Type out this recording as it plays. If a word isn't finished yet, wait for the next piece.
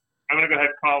going to go ahead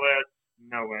and call this.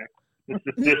 No way.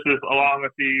 This is along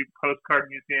with the Postcard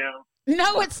Museum.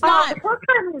 No, it's not. The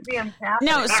Postcard Museum's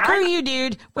happening. No, screw you,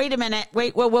 dude. Wait a minute.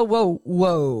 Wait,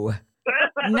 whoa.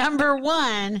 Number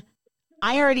one,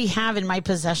 I already have in my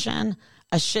possession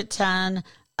a shit ton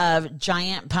of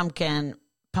giant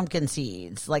pumpkin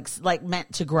seeds, like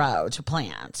meant to grow, to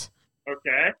plant.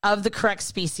 Okay. Of the correct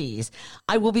species.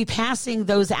 I will be passing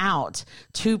those out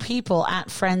to people at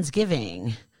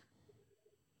Friendsgiving.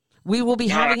 We will be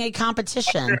having a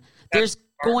competition. There's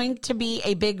going to be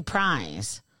a big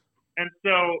prize. And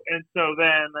so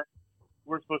then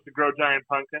we're supposed to grow giant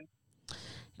pumpkins?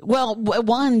 Well,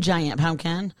 one giant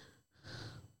pumpkin.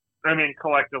 I mean,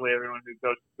 collectively, everyone who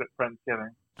goes to Friendsgiving.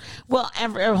 Well,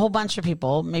 a whole bunch of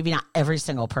people. Maybe not every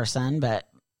single person, but...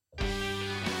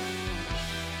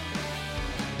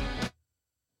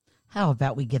 How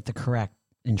about we get the correct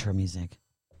intro music?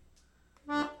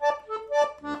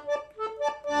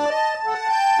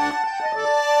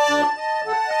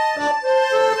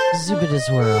 Zubita's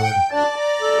World.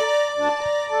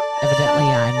 Evidently,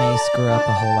 I may screw up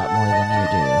a whole lot more than you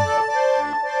do.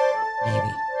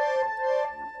 Maybe.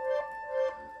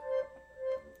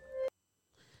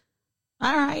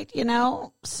 All right,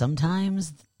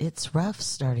 sometimes it's rough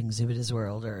starting Zubita's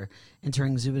World or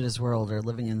entering Zubita's World or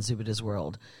living in Zubita's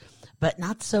World. But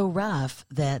not so rough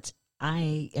that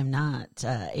I am not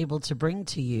able to bring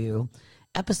to you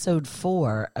episode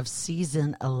 4 of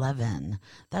season 11.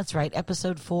 That's right,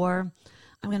 episode 4.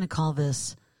 I'm going to call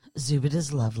this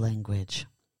Zubita's Love Language.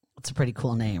 It's a pretty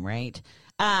cool name, right?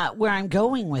 Where I'm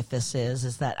going with this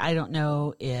is that I don't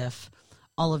know if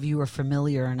all of you are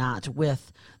familiar or not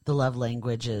with the love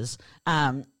languages.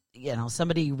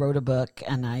 Somebody wrote a book,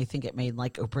 and I think it made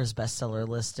like Oprah's bestseller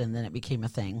list, and then it became a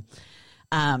thing.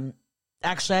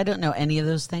 Actually, I don't know any of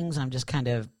those things. I'm just kind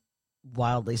of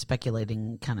wildly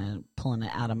speculating, kind of pulling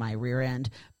it out of my rear end.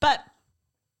 But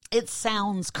it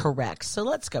sounds correct, so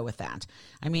let's go with that.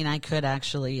 I mean, I could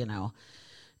actually,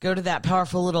 go to that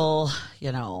powerful little,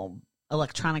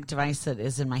 electronic device that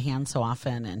is in my hand so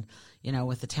often and,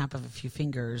 with the tap of a few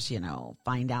fingers,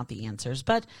 find out the answers.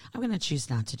 But I'm going to choose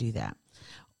not to do that.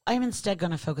 I'm instead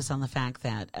going to focus on the fact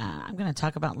that I'm going to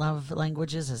talk about love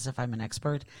languages as if I'm an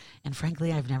expert. And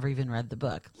frankly, I've never even read the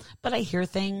book. But I hear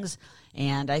things,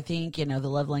 and I think, the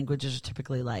love languages are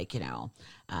typically like,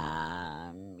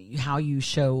 how you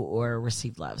show or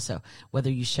receive love. So whether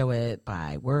you show it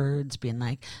by words, being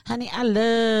like, honey, I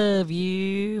love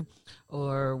you,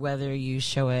 or whether you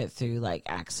show it through like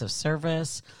acts of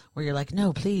service where you're like,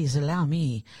 no, please allow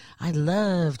me. I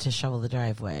love to shovel the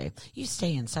driveway. You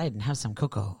stay inside and have some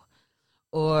cocoa.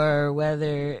 Or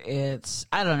whether it's,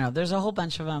 I don't know, there's a whole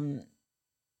bunch of them,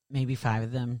 maybe 5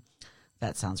 of them.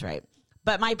 That sounds right.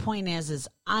 But my point is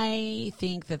I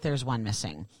think that there's one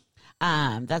missing.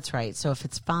 That's right. So if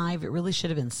it's 5, it really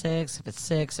should have been 6. If it's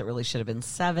 6, it really should have been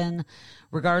 7.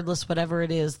 Regardless, whatever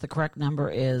it is, the correct number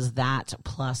is that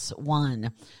plus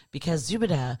 1. Because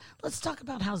Zubita, let's talk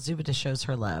about how Zubita shows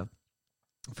her love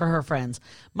for her friends.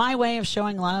 My way of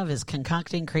showing love is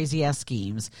concocting crazy-ass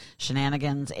schemes,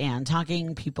 shenanigans, and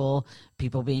talking people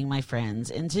being my friends,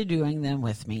 into doing them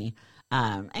with me.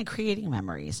 And creating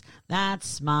memories.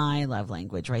 That's my love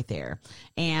language right there.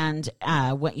 And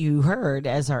what you heard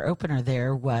as our opener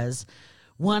there was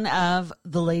one of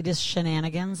the latest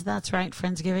shenanigans. That's right,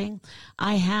 Friendsgiving.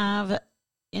 I have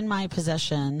in my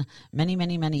possession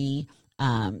many,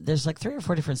 there's like 3 or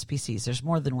 4 different species. There's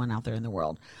more than one out there in the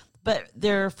world. But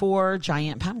there are 4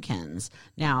 giant pumpkins.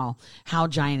 Now, how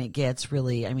giant it gets,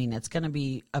 really, I mean, it's going to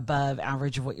be above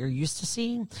average of what you're used to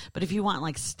seeing. But if you want,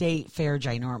 like, state fair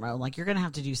ginormo, like, you're going to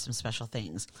have to do some special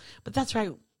things. But that's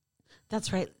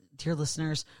right, dear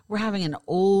listeners. We're having an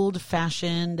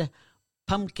old-fashioned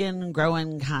pumpkin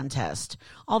growing contest.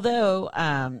 Although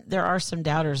there are some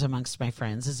doubters amongst my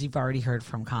friends, as you've already heard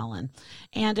from Colin.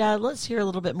 And let's hear a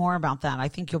little bit more about that. I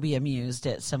think you'll be amused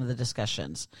at some of the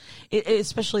discussions,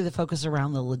 especially the focus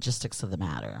around the logistics of the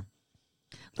matter.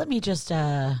 Let me just,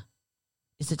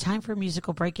 is it time for a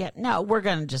musical break yet? No, we're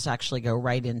going to just actually go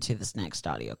right into this next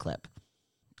audio clip.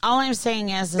 All I'm saying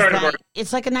is that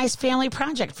it's like a nice family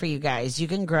project for you guys. You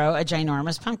can grow a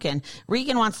ginormous pumpkin.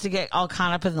 Regan wants to get all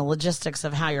caught up in the logistics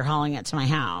of how you're hauling it to my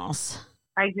house.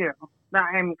 I do.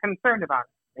 I'm concerned about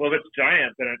it. Well, if it's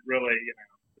giant, then it really,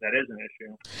 that is an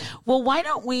issue. Well, why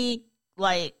don't we,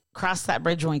 cross that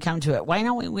bridge when we come to it? Why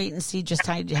don't we wait and see just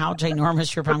how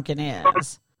ginormous your pumpkin is?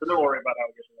 Don't worry about how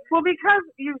we get there. Well, because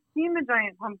you've seen the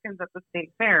giant pumpkins at the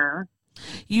state fair.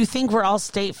 You think we're all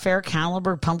state fair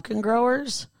caliber pumpkin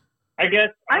growers? I guess.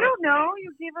 I don't know.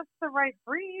 You gave us the right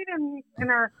breed, and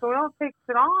our soil takes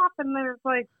it off, and there's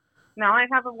Now I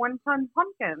have a 1-ton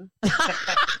pumpkin.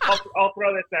 I'll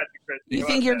throw this at you, Christy. You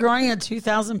think you're growing a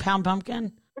 2,000-pound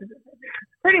pumpkin?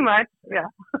 Pretty much, yeah.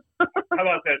 How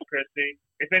about this, Christy?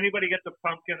 If anybody gets a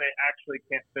pumpkin they actually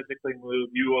can't physically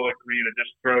move, you will agree to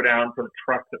just throw down for the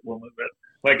truck that will move it.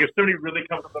 Like if somebody really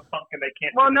comes with a pumpkin they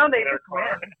can't. Well, no, they their just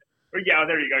car. win. Yeah,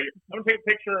 there you go. I'm gonna take a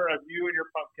picture of you and your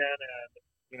pumpkin,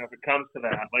 and if it comes to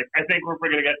that, like I think we're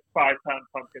gonna get 5-pound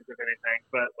pumpkins if anything.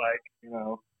 But like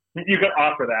you could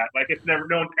offer that. Like it's never,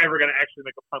 no one's ever gonna actually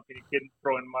make a pumpkin you couldn't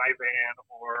throw in my van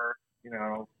or.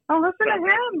 Oh, listen to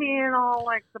him being all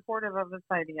like supportive of this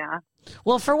idea.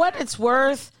 Well, for what it's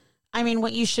worth, I mean,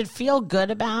 what you should feel good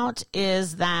about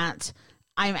is that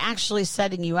I'm actually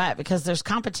setting you up because there's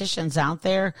competitions out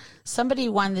there. Somebody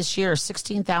won this year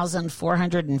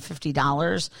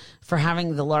 $16,450 for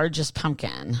having the largest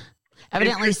pumpkin.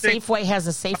 Evidently, Safeway has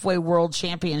a Safeway World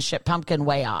Championship pumpkin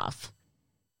way off.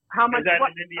 How much? Is that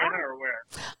in Indiana or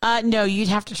where? No, you'd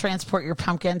have to transport your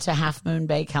pumpkin to Half Moon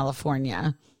Bay,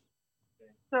 California.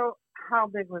 So how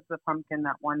big was the pumpkin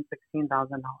that won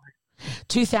 $16,000?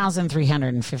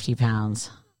 2,350 pounds.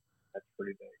 That's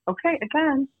pretty big. Okay,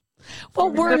 again.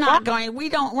 Well, we're not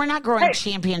growing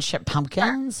championship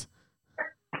pumpkins.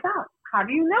 Stop. How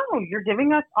do you know? You're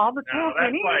giving us all the tools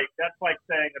we need. That's like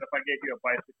saying that if I gave you a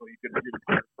bicycle, you could do the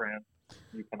trick, friend.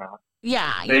 You cannot.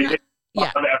 Yeah, A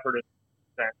lot of effort in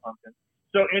that pumpkin.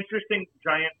 So interesting,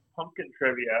 giant pumpkin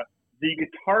trivia. The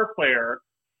guitar player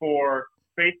for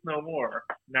Faith No More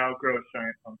now grows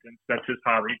giant pumpkins. That's his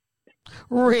hobby.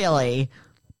 Really?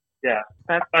 Yeah,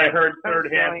 I heard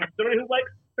thirdhand. Somebody who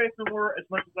likes Faith No More as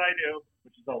much as I do,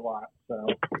 which is a lot. So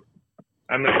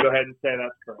I'm going to go ahead and say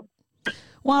that's correct.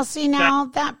 Well, see, now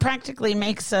that practically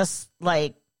makes us,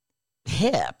 like,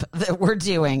 hip that we're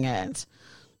doing it.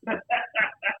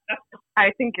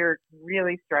 I think you're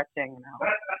really stretching now.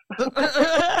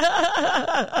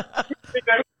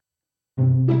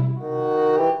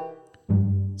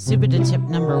 Super to tip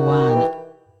number 1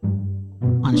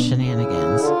 on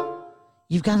shenanigans.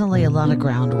 You've got to lay a lot of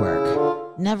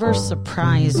groundwork. Never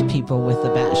surprise people with a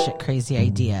batshit crazy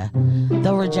idea.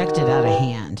 They'll reject it out of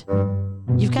hand.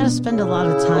 You've got to spend a lot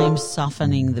of time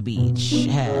softening the beach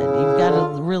head. You've got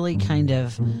to really kind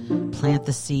of plant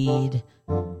the seed,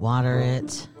 water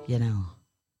it,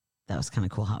 That was kind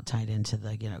of cool how it tied into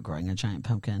the, growing a giant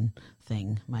pumpkin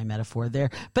thing, my metaphor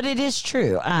there. But it is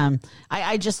true.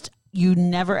 You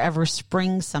never, ever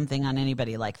spring something on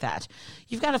anybody like that.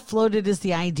 You've got to float it as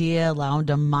the idea, allow them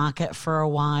to mock it for a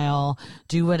while,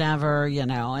 do whatever,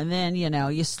 and then,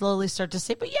 you slowly start to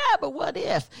say, but what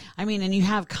if? I mean, and you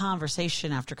have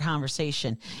conversation after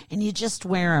conversation, and you just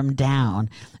wear them down.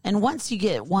 And once you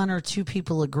get 1 or 2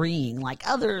 people agreeing, like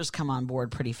others come on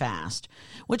board pretty fast,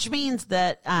 which means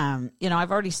that, I've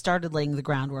already started laying the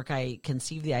groundwork. I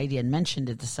conceived the idea and mentioned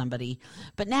it to somebody,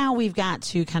 but now we've got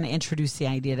to kind of introduce the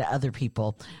idea to other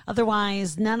people.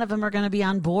 Otherwise, none of them are going to be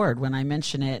on board when I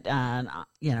mention it on,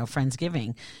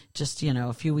 Friendsgiving, just,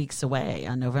 a few weeks away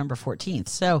on November 14th.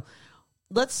 So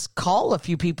let's call a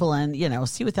few people and,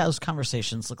 see what those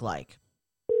conversations look like.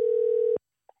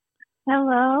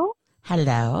 Hello.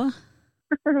 Hello.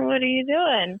 What are you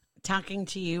doing? Talking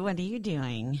to you. What are you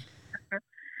doing?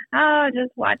 Oh,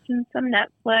 just watching some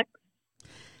Netflix.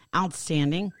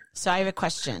 Outstanding. So I have a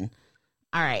question.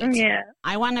 All right. Yeah.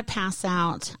 I want to pass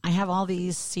out. I have all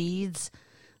these seeds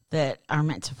that are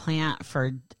meant to plant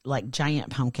for like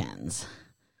giant pumpkins.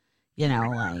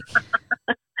 Like.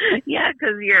 Yeah,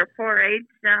 because you're 4-H.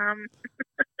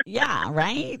 Yeah,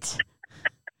 right?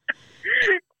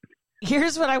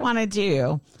 Here's what I want to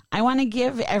do. I want to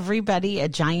give everybody a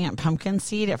giant pumpkin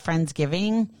seed at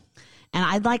Friendsgiving. And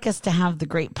I'd like us to have the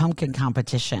Great Pumpkin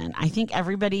Competition. I think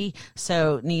everybody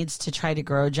needs to try to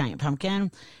grow a giant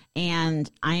pumpkin. And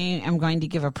I am going to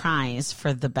give a prize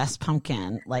for the best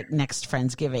pumpkin, like next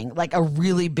Friendsgiving, like a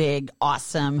really big,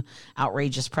 awesome,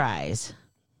 outrageous prize.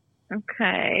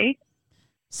 Okay.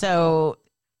 So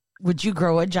would you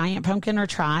grow a giant pumpkin or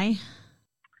try?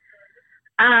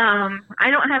 I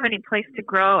don't have any place to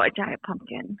grow a giant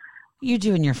pumpkin. You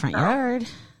do in your front yard. No,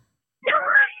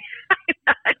 I'm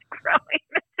not growing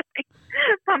a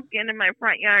giant pumpkin in my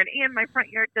front yard, and my front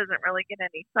yard doesn't really get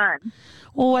any sun.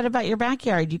 Well, what about your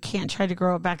backyard? You can't try to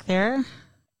grow it back there?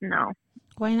 No.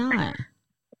 Why not?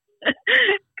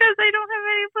 Because I don't have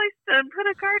any place to put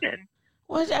a garden.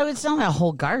 Well, it's not a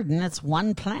whole garden. It's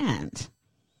one plant.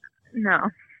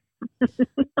 No.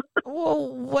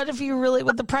 Well, what if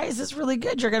with the price is really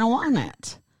good, you're going to want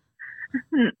it?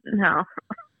 No.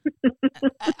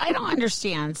 I don't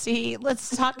understand. See,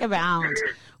 let's talk about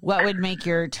what would make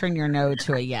turn your no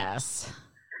to a yes.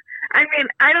 I mean,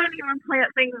 I don't even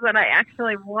plant things that I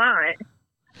actually want.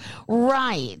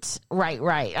 Right.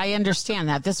 I understand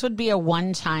that. This would be a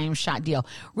one-time shot deal.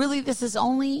 Really, this is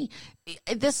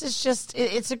just,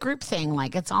 it's a group thing.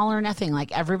 Like, it's all or nothing.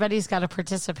 Like, everybody's got to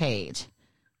participate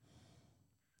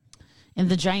in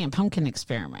the giant pumpkin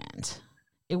experiment.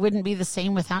 It wouldn't be the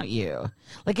same without you.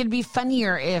 Like, it'd be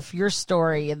funnier if your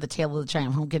story of the tale of the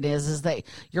giant pumpkin is that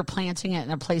you're planting it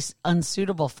in a place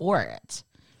unsuitable for it.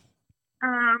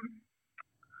 I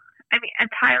mean,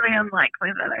 it's highly unlikely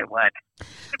that I would.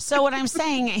 So what I'm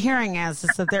hearing is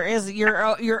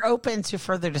that you're open to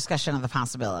further discussion of the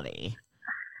possibility.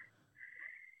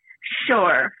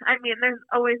 Sure. I mean, there's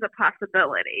always a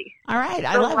possibility. All right.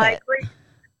 I love it.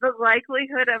 The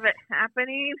likelihood of it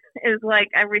happening is like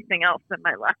everything else in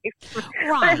my life.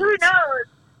 Right. But who knows?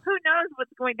 Who knows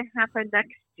what's going to happen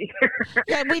next year?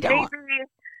 Yeah, we don't. Maybe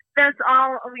that's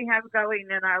all we have going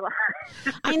in our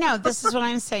lives. I know. This is what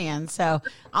I'm saying. So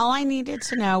all I needed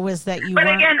to know was that you But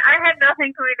weren't... again, I had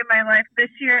nothing going in my life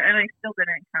this year, and I still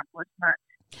didn't accomplish much.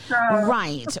 So,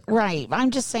 Right.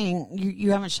 I'm just saying you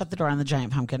haven't shut the door on the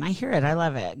giant pumpkin. I hear it. I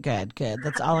love it. Good.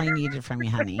 That's all I needed from you,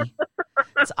 honey.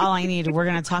 That's all I needed. We're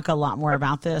going to talk a lot more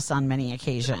about this on many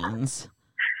occasions.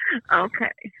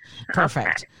 Okay.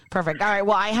 Perfect. All right.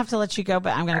 Well, I have to let you go,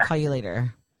 but I'm going to call you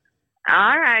later.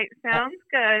 All right. Sounds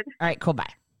good. All right. Cool.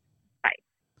 Bye. Bye.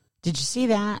 Did you see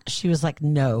that? She was like,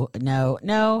 no,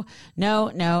 out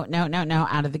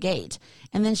of the gate.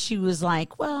 And then she was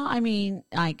like, well, I mean,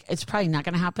 like, it's probably not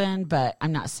going to happen, but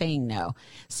I'm not saying no.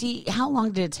 See, how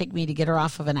long did it take me to get her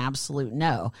off of an absolute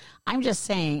no? I'm just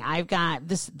saying I've got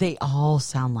this. They all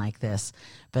sound like this,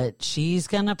 but she's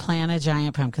going to plant a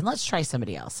giant pumpkin. Let's try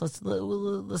somebody else.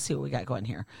 Let's see what we got going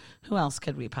here. Who else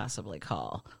could we possibly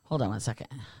call? Hold on one second.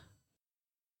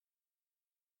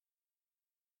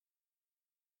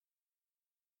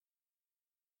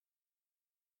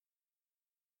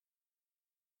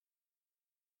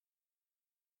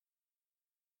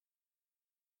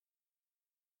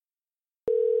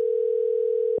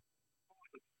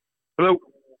 Hello.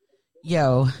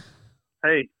 Yo.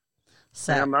 Hey.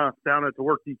 So, I'm down at the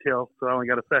work detail, so I only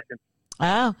got a second.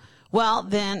 Oh, well,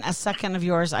 then a second of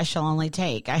yours I shall only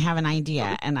take. I have an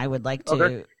idea, and I would like to,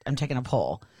 Okay. I'm taking a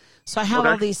poll. So I have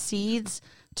all these seeds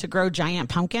to grow giant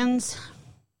pumpkins,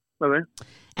 Okay.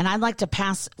 and I'd like to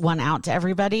pass one out to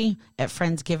everybody at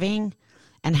Friendsgiving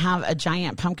and have a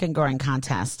giant pumpkin growing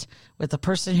contest with the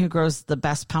person who grows the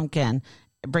best pumpkin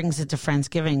brings it to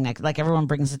Friendsgiving. Like everyone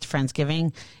brings it to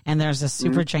Friendsgiving, and there's a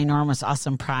super ginormous,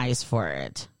 awesome prize for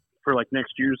it. For like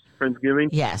next year's Friendsgiving?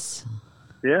 Yes.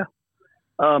 Yeah.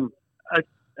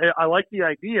 I like the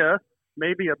idea.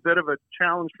 Maybe a bit of a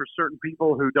challenge for certain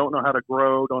people who don't know how to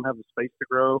grow, don't have the space to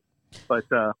grow, but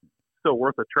still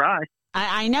worth a try.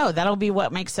 I know that'll be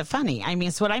what makes it funny. I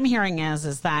mean, so what I'm hearing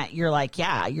is that you're like,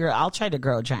 yeah, I'll try to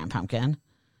grow a giant pumpkin.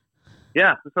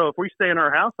 Yeah. So if we stay in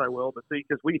our house, I will. But see,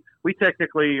 because we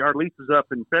technically, our lease is up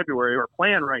in February. Our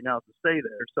plan right now is to stay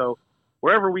there. So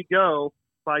wherever we go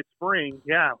by spring,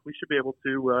 yeah, we should be able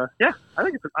to.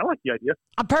 I like the idea.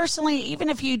 Personally, even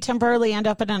if you temporarily end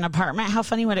up in an apartment, how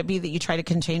funny would it be that you try to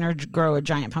container grow a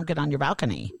giant pumpkin on your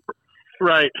balcony?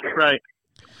 Right.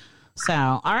 So,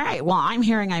 all right. Well, I'm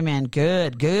hearing I'm in.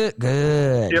 Good. Yep.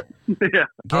 Yeah.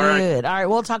 Good. All right.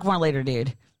 We'll talk more later, dude.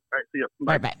 All right. See you.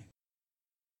 Bye. Bye.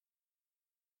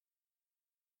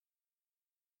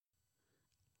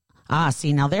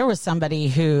 See, now there was somebody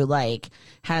who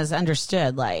has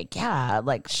understood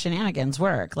shenanigans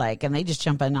work, and they just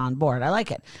jump in on board. I like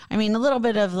it. I mean, a little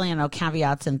bit of,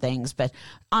 caveats and things, but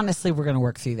honestly, we're going to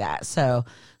work through that. So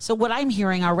what I'm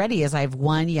hearing already is I have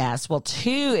one yes. Well, two,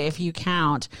 if you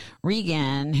count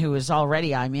Regan, who is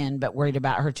already I'm in, but worried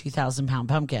about her 2,000-pound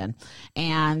pumpkin.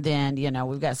 And then,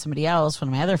 we've got somebody else, one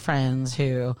of my other friends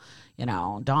who,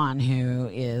 Dawn, who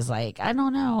is like, I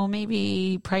don't know,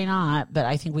 maybe, probably not, but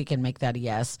I think we can make that a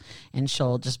yes. And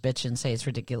she'll just bitch and say it's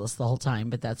ridiculous the whole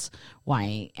time, but that's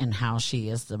why and how she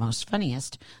is the most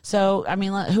funniest. So, I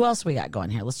mean, who else we got going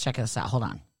here? Let's check this out. Hold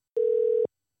on.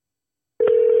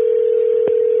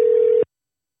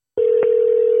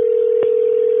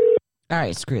 All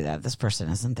right, screw that. This person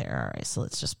isn't there. All right, so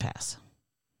let's just pass.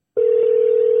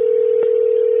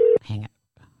 Hang up.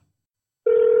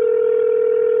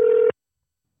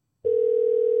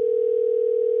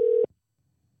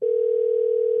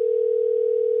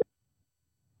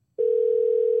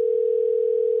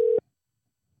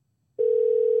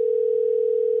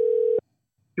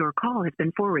 Your call has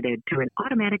been forwarded to an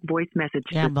automatic voice message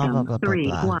system. Blah, blah, blah, blah, 3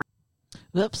 blah. 1.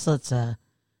 Whoops, let's cut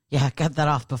that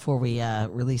off before we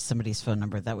release somebody's phone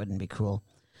number. That wouldn't be cool.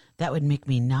 That would make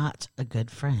me not a good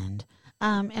friend.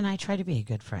 And I try to be a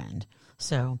good friend.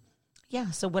 So,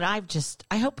 yeah, so what I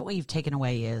hope what you've taken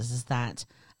away is that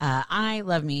I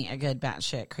love me a good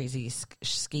batshit crazy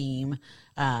scheme,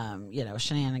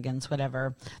 shenanigans,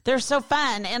 whatever. They're so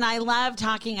fun, and I love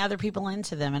talking other people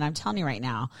into them. And I'm telling you right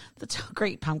now, the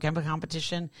Great Pumpkin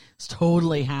Competition is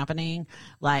totally happening.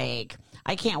 Like,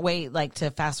 I can't wait, like,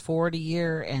 to fast forward a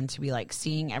year and to be, like,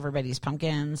 seeing everybody's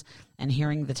pumpkins and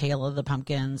hearing the tale of the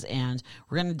pumpkins. And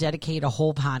we're going to dedicate a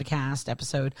whole podcast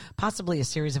episode, possibly a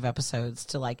series of episodes,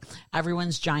 to, like,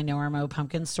 everyone's ginormo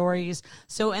pumpkin stories.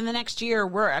 So in the next year,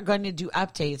 we're going to do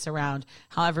updates around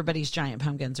how everybody's giant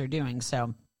pumpkins are doing.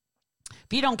 So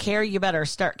if you don't care, you better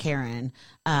start caring,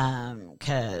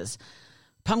 because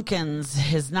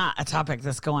pumpkins is not a topic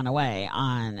that's going away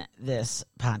on this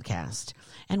podcast.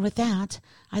 And with that,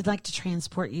 I'd like to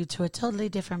transport you to a totally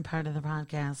different part of the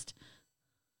podcast.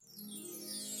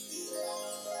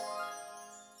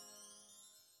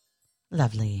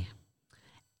 Lovely.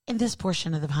 In this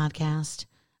portion of the podcast,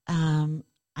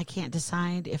 I can't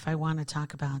decide if I want to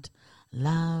talk about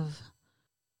love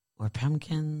or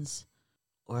pumpkins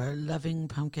or loving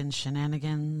pumpkin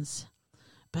shenanigans,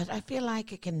 but I feel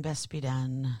like it can best be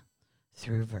done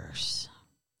through verse.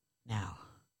 Now,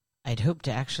 I'd hope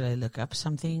to actually look up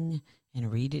something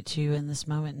and read it to you in this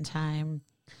moment in time,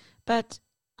 but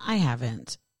I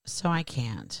haven't, so I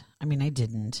can't. I mean, I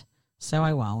didn't, so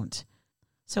I won't.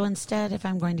 So instead, if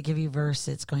I'm going to give you verse,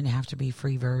 it's going to have to be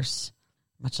free verse,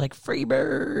 much like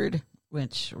Freebird,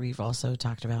 which we've also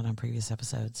talked about on previous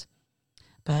episodes.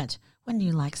 But wouldn't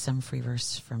you like some free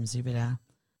verse from Zubida?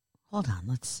 Hold on,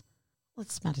 let's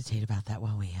meditate about that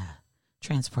while we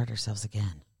transport ourselves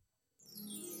again.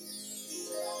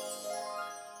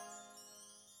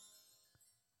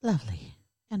 Lovely.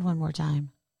 And one more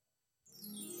time.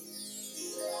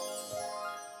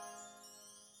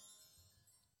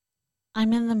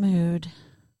 I'm in the mood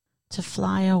to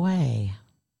fly away,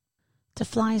 to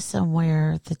fly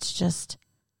somewhere that's just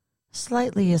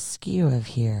slightly askew of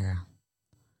here,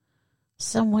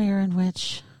 somewhere in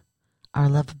which our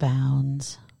love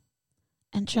abounds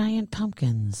and giant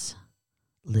pumpkins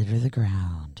litter the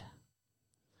ground,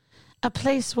 a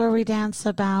place where we dance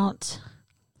about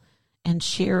and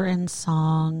cheer in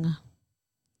song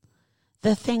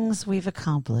the things we've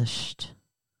accomplished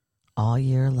all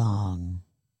year long.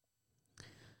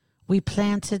 We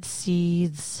planted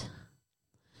seeds,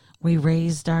 we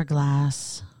raised our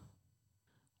glass,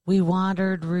 we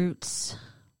watered roots,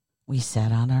 we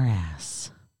sat on our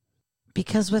ass.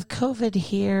 Because with COVID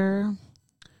here,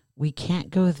 we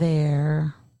can't go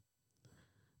there,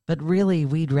 but really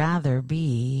we'd rather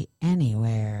be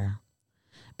anywhere.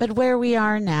 But where we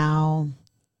are now,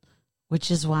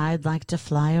 which is why I'd like to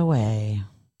fly away,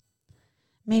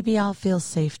 maybe I'll feel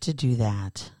safe to do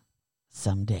that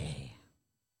someday.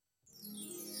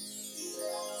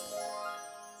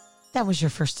 That was your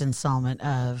first installment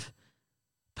of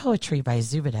Poetry by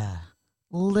Zubida,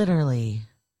 literally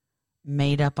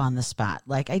made up on the spot.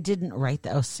 Like, I didn't write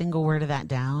a single word of that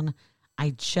down. I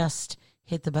just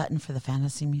hit the button for the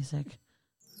fantasy music.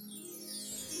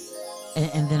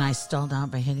 And then I stalled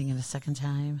out by hitting it a second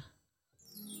time.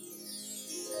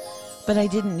 But I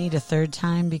didn't need a third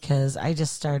time because I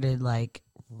just started, like,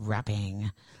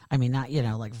 rapping. I mean, not,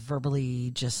 like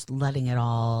verbally just letting it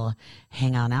all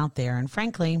hang on out there. And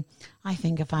frankly, I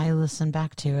think if I listen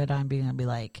back to it, I'm going to be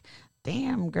like,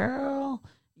 damn, girl,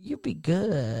 you be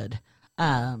good.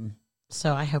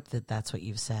 So I hope that that's what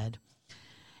you've said.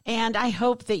 And I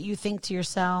hope that you think to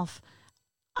yourself,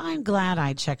 I'm glad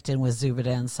I checked in with Zubida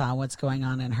and saw what's going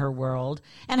on in her world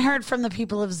and heard from the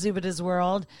people of Zubida's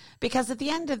world. Because at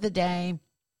the end of the day,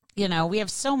 we have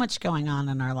so much going on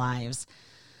in our lives.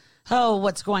 Oh,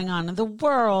 what's going on in the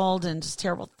world and just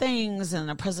terrible things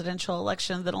and a presidential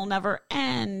election that'll never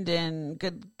end. And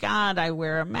good God, I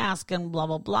wear a mask and blah,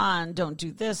 blah, blah, and don't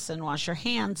do this and wash your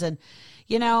hands. And,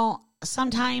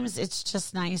 sometimes it's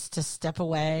just nice to step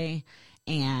away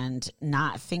and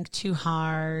not think too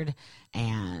hard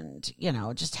and,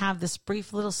 just have this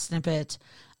brief little snippet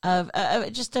of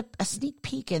just a sneak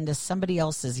peek into somebody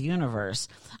else's universe.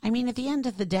 I mean, at the end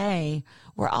of the day,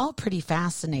 we're all pretty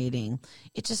fascinating.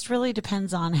 It just really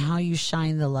depends on how you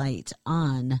shine the light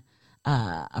on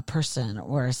a person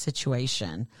or a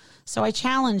situation. So I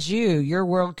challenge you, your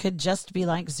world could just be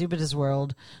like Zubida's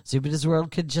world. Zubida's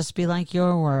world could just be like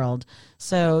your world.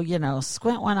 So,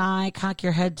 squint one eye, cock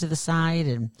your head to the side,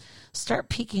 and start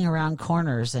peeking around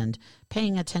corners and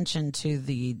paying attention to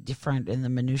the different in the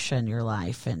minutia in your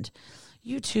life. And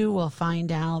you too will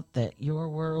find out that your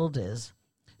world is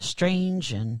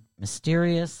strange and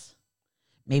mysterious.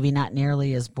 Maybe not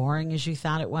nearly as boring as you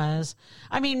thought it was.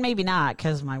 I mean, maybe not,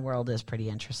 because my world is pretty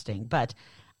interesting. But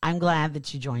I'm glad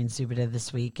that you joined Zubida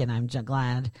this week, and I'm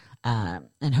glad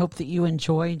and hope that you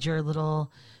enjoyed your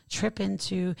little trip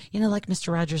into, like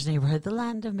Mr. Rogers' Neighborhood, the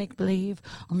land of make-believe.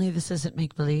 Only this isn't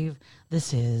make-believe.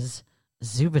 This is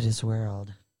Zubida's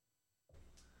World.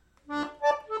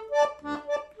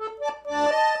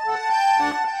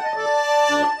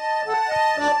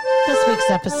 This week's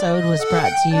episode was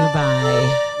brought to you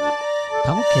by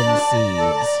Pumpkin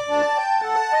Seeds,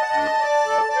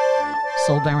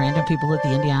 sold by random people at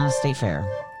the Indiana State Fair.